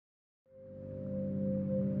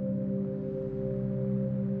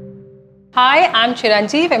Hi, I'm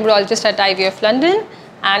Chiranjeev, embryologist at IVF London,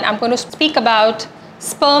 and I'm going to speak about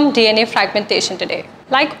sperm DNA fragmentation today.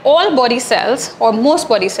 Like all body cells, or most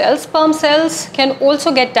body cells, sperm cells can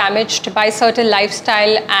also get damaged by certain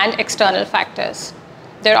lifestyle and external factors.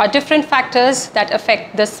 There are different factors that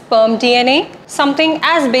affect the sperm DNA. Something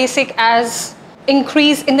as basic as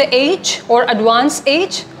increase in the age or advanced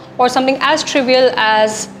age, or something as trivial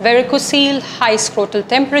as varicocele, high scrotal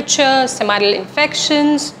temperature, seminal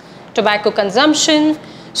infections, tobacco consumption.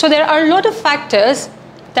 So there are a lot of factors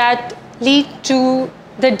that lead to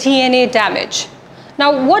the DNA damage.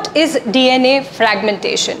 Now, what is DNA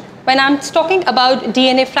fragmentation? When I'm talking about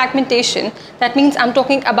DNA fragmentation, that means I'm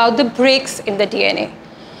talking about the breaks in the DNA.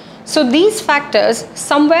 So these factors,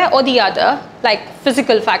 somewhere or the other, like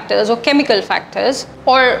physical factors or chemical factors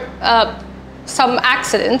or some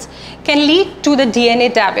accidents, can lead to the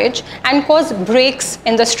DNA damage and cause breaks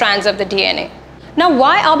in the strands of the DNA. Now,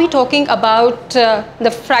 why are we talking about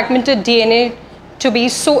the fragmented DNA to be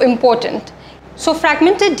so important? So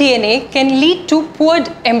fragmented DNA can lead to poor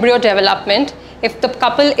embryo development if the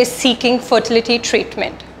couple is seeking fertility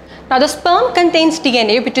treatment. Now, the sperm contains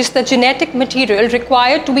DNA, which is the genetic material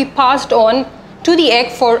required to be passed on to the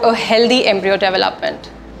egg for a healthy embryo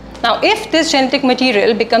development. Now, if this genetic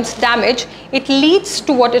material becomes damaged, it leads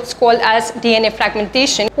to what it's called as DNA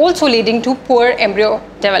fragmentation, also leading to poor embryo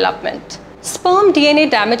development. Sperm DNA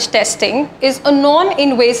damage testing is a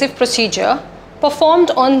non-invasive procedure performed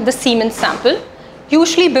on the semen sample,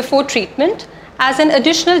 usually before treatment, as an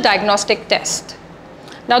additional diagnostic test.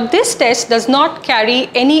 Now, this test does not carry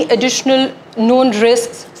any additional known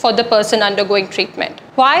risks for the person undergoing treatment.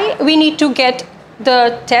 Why we need to get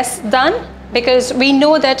the test done? Because we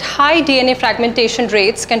know that high DNA fragmentation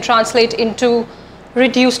rates can translate into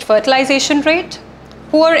reduced fertilization rate,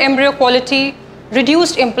 poor embryo quality,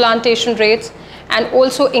 reduced implantation rates, and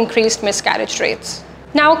also increased miscarriage rates.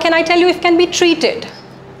 Now, can I tell you if it can be treated?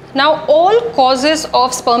 Now, all causes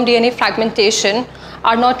of sperm DNA fragmentation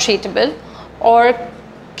are not treatable or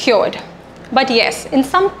cured. But yes, in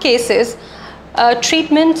some cases,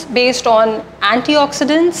 treatment based on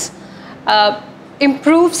antioxidants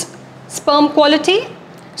improves sperm quality.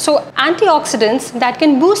 So antioxidants that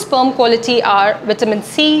can boost sperm quality are vitamin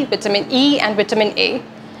C, vitamin E, and vitamin A,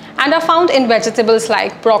 and are found in vegetables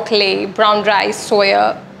like broccoli, brown rice,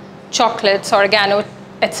 soya, chocolates, oregano,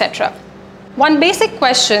 etc. One basic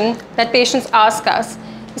question that patients ask us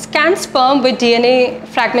is, can sperm with DNA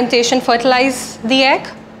fragmentation fertilize the egg?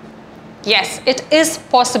 Yes, it is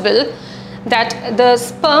possible that the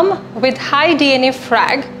sperm with high DNA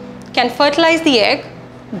frag can fertilize the egg,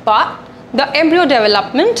 but the embryo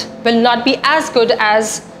development will not be as good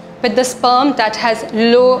as with the sperm that has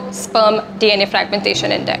low sperm DNA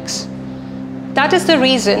fragmentation index. That is the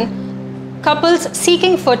reason couples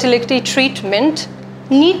seeking fertility treatment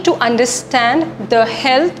need to understand the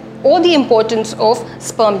health or the importance of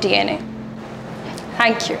sperm DNA.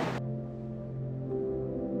 Thank you.